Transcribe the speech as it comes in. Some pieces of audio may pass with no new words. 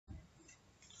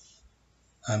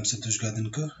I am Santosh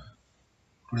Gadankar.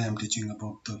 Today I am teaching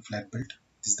about the flat belt.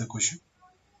 This is the question.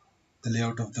 The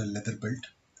layout of the leather belt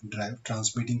drive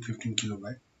transmitting 15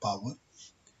 kilowatt power.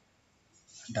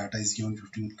 Data is given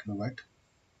 15 kilowatt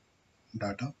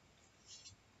data.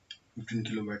 15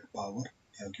 kilowatt power.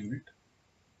 They have given it.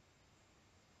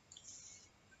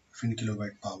 15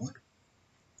 kilowatt power.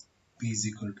 P is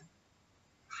equal to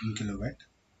 15 kilowatt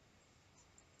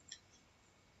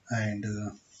and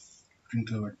 15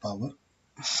 kilowatt power.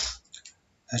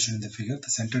 As shown in the figure,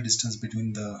 the center distance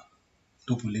between the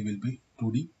two pulley will be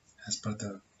 2D as per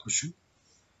the question.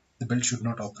 The belt should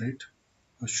not operate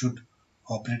or should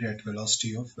operate at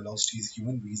velocity is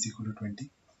given V is equal to 20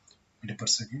 meter per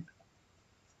second,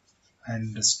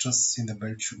 and the stress in the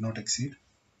belt should not exceed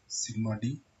sigma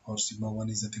d, or sigma 1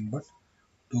 is nothing but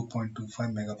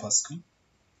 2.25 megapascal.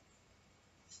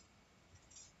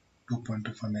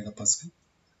 2.25 megapascal,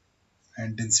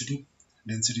 and density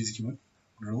is given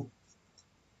rho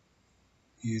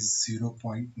is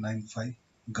 0.95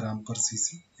 gram per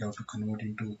cc. You have to convert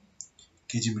into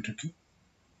kg meter cube.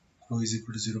 Rho is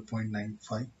equal to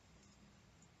 0.95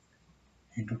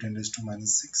 into 10 raised to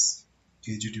minus 6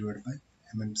 kg divided by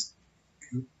mm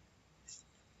cube.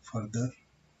 Further,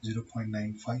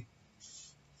 0.95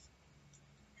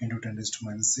 into 10 raised to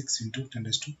minus 6 into 10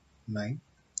 raised to 9,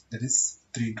 that is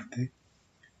 3 into 3,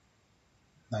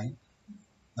 9.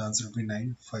 The answer will be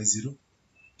 950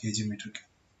 kg meter cube.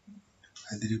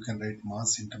 Either you can write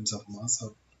mass in terms of mass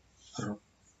or rho.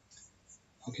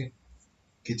 Okay,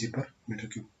 kg per meter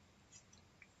cube.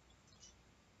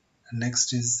 And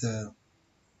next is the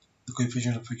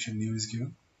coefficient of friction mu is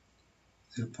given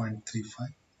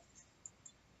 0.35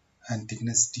 and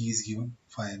thickness t is given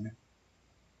 5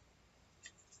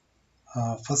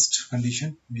 mm. First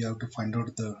condition, we have to find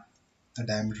out the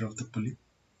diameter of the pulley.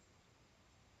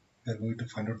 We are going to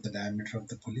find out the diameter of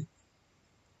the pulley.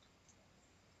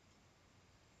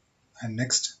 And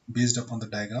next, based upon the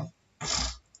diagram,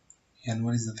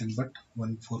 N1 is nothing but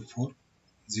 1440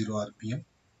 rpm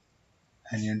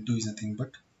and N2 is nothing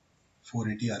but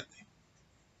 480 rpm.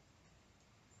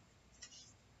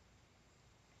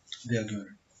 They are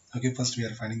given. Okay, first we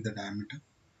are finding the diameter.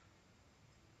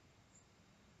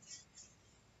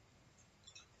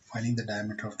 Finding the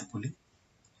diameter of the pulley.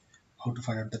 How to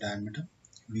find out the diameter?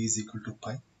 V is equal to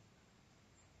pi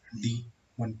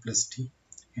d1 plus t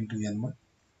into N1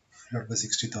 divided by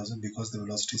 60,000, because the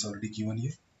velocity is already given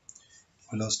here.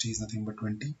 Velocity is nothing but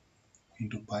 20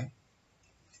 into pi.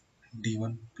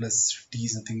 d1 plus t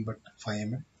is nothing but 5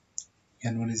 mm.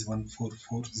 N1 is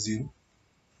 1440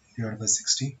 divided by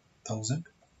 60,000.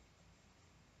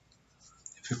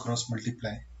 If you cross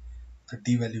multiply, the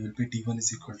t value will be d1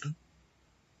 is equal to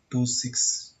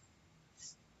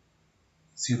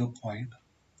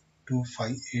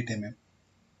 260.258 mm,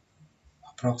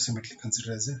 approximately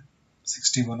considered as a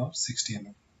 61 or 60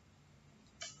 mm.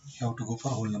 You have to go for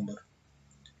whole number.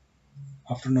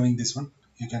 After knowing this one,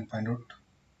 you can find out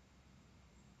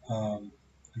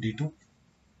d2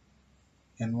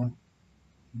 n1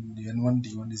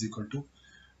 d1 is equal to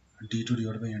d2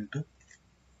 divided by n2.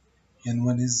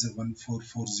 N1 is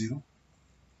 1440,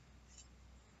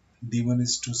 d1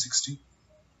 is 260,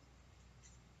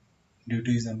 d2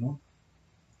 is unknown,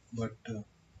 but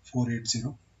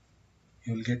 480.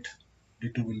 You will get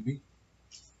d2 will be,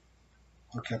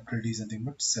 or capital D is nothing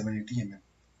but 780 mm.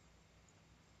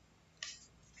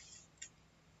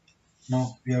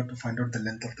 Now we have to find out the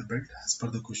length of the belt as per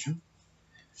the question.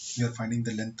 We are finding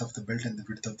the length of the belt and the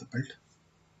width of the belt.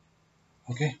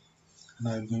 Okay,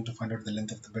 now I'm going to find out the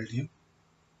length of the belt here.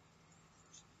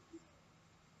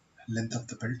 Length of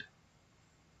the belt.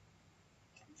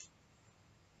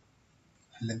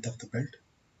 Length of the belt.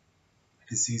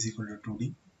 It is C is equal to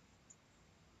 2D.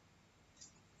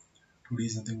 2D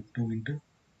is nothing 2 into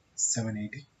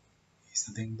 780 is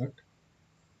nothing but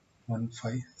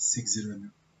 1560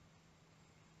 mm.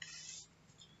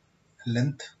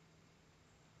 Length,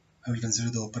 I will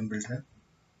consider the open belt here.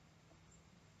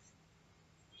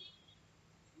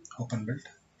 Open belt.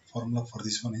 Formula for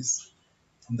this one is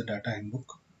from the data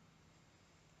handbook.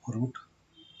 Root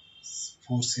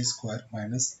 4c square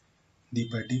minus d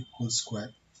by t whole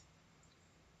square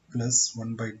plus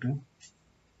 1 by 2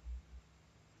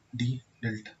 d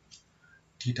delta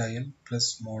theta l plus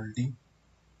small d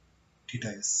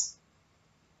theta s.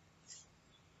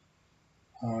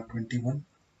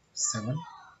 21.7,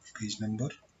 page number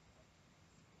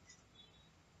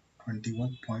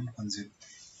 21.10.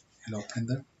 You'll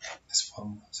open this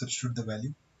formula, substitute the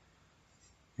value,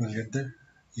 you will get the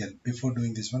L. Before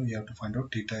doing this one, we have to find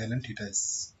out theta L and theta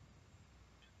S.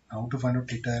 Now to find out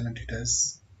theta L and theta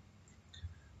S,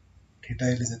 theta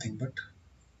L is nothing but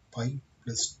pi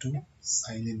plus 2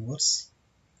 sine inverse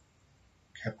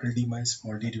capital D minus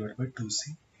small d divided by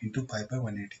 2c into pi by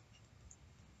 180.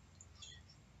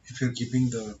 If you are keeping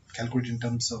the calculate in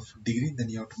terms of degree, then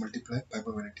you have to multiply pi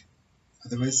by 180.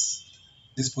 Otherwise,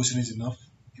 this portion is enough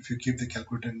if you keep the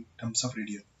calculator in terms of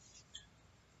radian.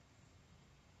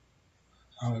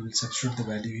 Now I will substitute the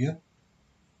value here.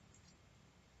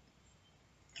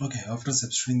 Okay, after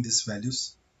substituting these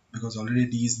values, because already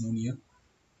d is known here,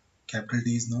 capital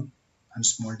D is known, and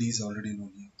small d is already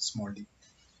known here, small d.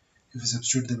 If you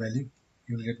substitute the value,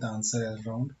 you will get the answer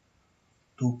around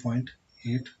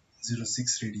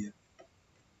 2.806 radian.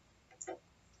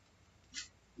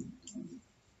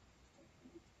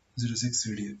 06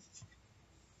 radian.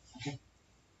 Okay.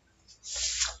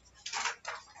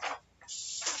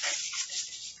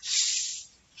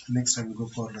 Next, I will go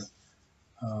for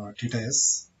theta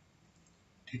s.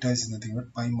 Theta is nothing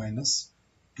but pi minus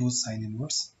 2 sine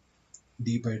inverse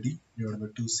d by d divided by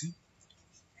 2c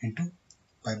into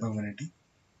pi by 180.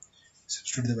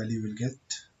 Substitute the value, you will get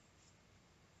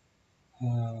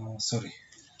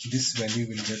this value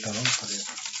will get around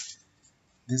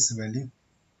this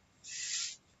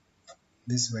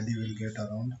value will get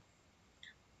around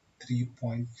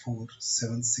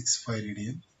 3.4765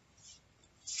 radian,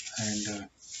 and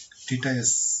theta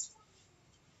s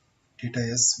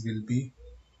will be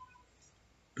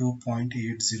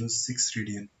 2.806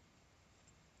 radian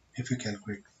if you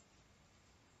calculate.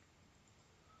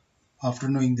 After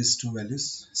knowing these two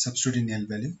values, substitute in L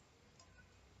value,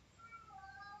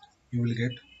 you will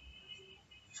get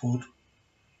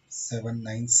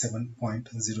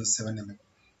 4797.07 mm.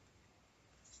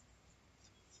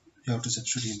 You have to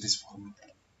substitute in this formula.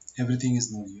 Everything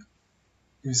is known here.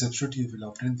 If you substitute, you will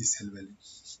obtain this L value.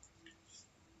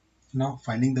 Now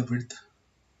finding the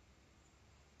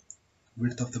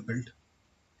width of the belt,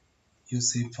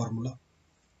 use same formula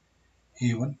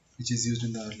A1, which is used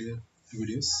in the earlier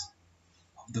videos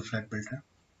of the flat belt wrap.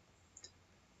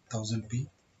 1000 P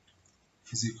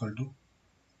is equal to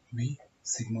V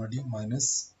sigma D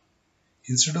minus,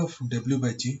 instead of W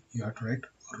by G, you have to write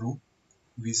rho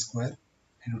V square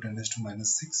into 10 raised to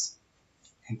minus 6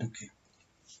 into K.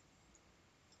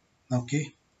 Now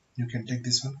K, you can take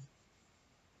this one.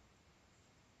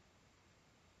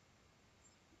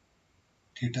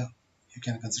 Theta, you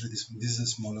can consider this one. This is a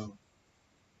smaller.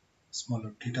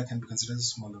 Theta can be considered as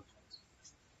smaller.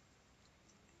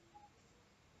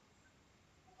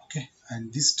 Okay,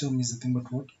 and this term is nothing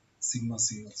but what? Sigma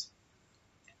C also.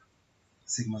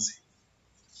 Sigma C.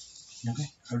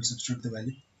 Okay, I will substitute the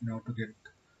value in order to get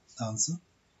the answer.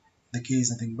 The K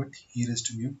is nothing but e raised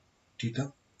to mu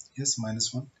theta s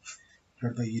minus 1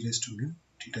 divided by e raised to mu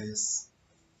theta s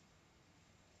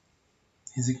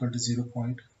is equal to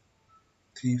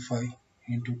 0.35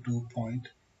 into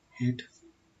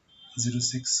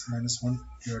 2.806 minus 1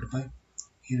 divided by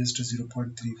e raised to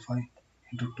 0.35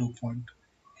 into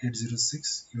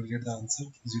 2.806. You will get the answer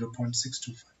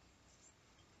 0.625.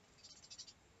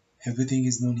 Everything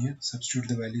is known here. Substitute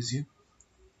the values here.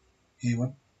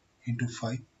 A1 into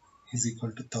 5 is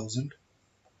equal to 1000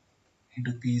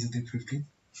 into P is nothing 15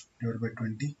 divided by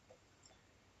 20.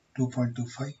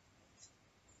 2.25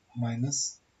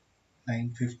 minus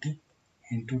 950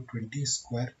 into 20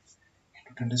 square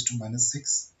into 10 raised to minus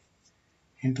 6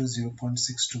 into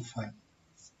 0.625.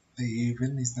 The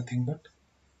A1 is nothing but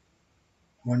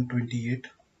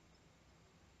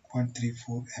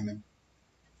 128.34 mm.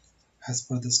 As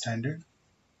per the standard,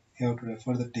 you have to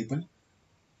refer the table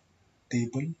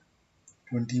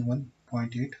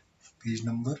 21.8, page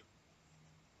number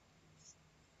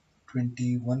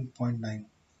 21.9.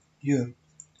 Here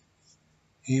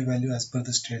A value as per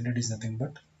the standard is nothing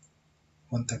but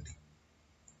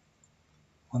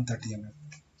 130 mm.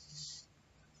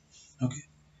 Okay,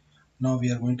 now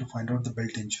we are going to find out the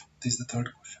belt tension. This is the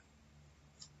third question.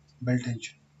 Belt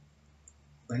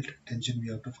tension we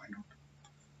have to find out.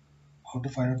 How to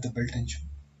find out the belt tension?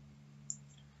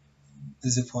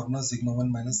 This is a formula: sigma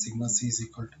 1 minus sigma c is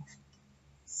equal to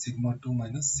sigma 2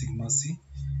 minus sigma c.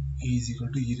 E is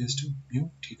equal to e raised to mu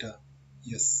theta.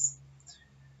 Yes,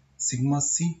 sigma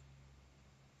c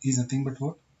is nothing but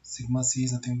what? Sigma c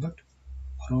is nothing but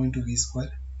rho into v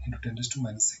square into 10 raised to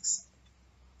minus 6.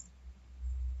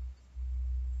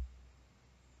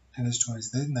 10 raised to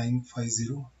minus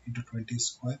 950 into 20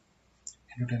 square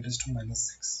into 10 raised to minus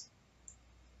 6.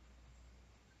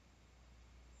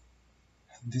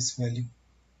 And this value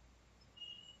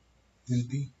will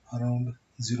be around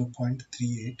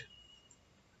 0.38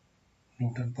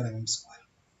 Newton per mm square.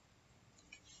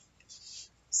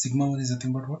 Sigma 1 is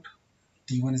nothing but what?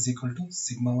 T1 is equal to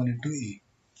sigma 1 into A.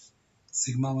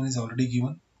 Sigma 1 is already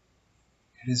given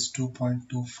it is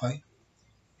 2.25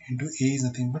 into A is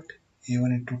nothing but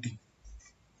A1 into T.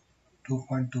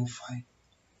 2.25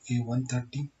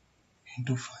 A130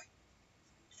 into 5.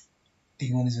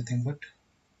 T1 is nothing but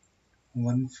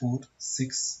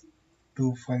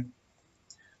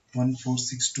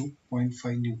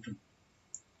 1462.5 Newton.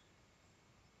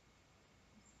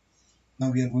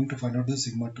 Now we are going to find out the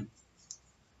sigma 2.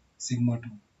 Sigma 2.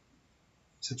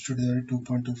 Substitute there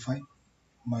 2.25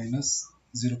 minus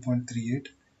 0.38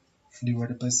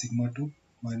 divided by sigma 2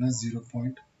 minus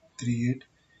 0.38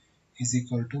 is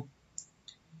equal to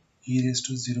e raised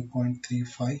to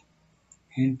 0.35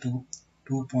 into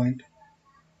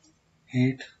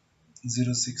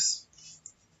 2.806.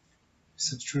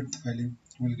 Substitute the value,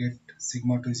 we will get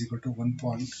sigma 2 is equal to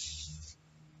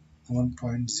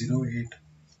 1.08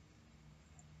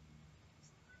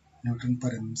 Newton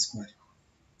per mm square.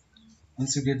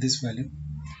 Once you get this value,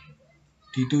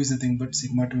 T2 is nothing but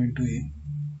sigma 2 into A,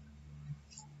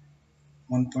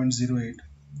 1.08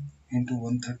 into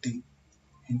 130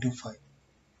 into 5.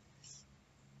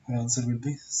 Your answer will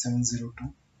be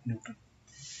 702 Newton.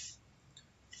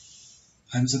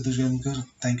 I am Santosh Gankar.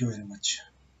 Thank you very much.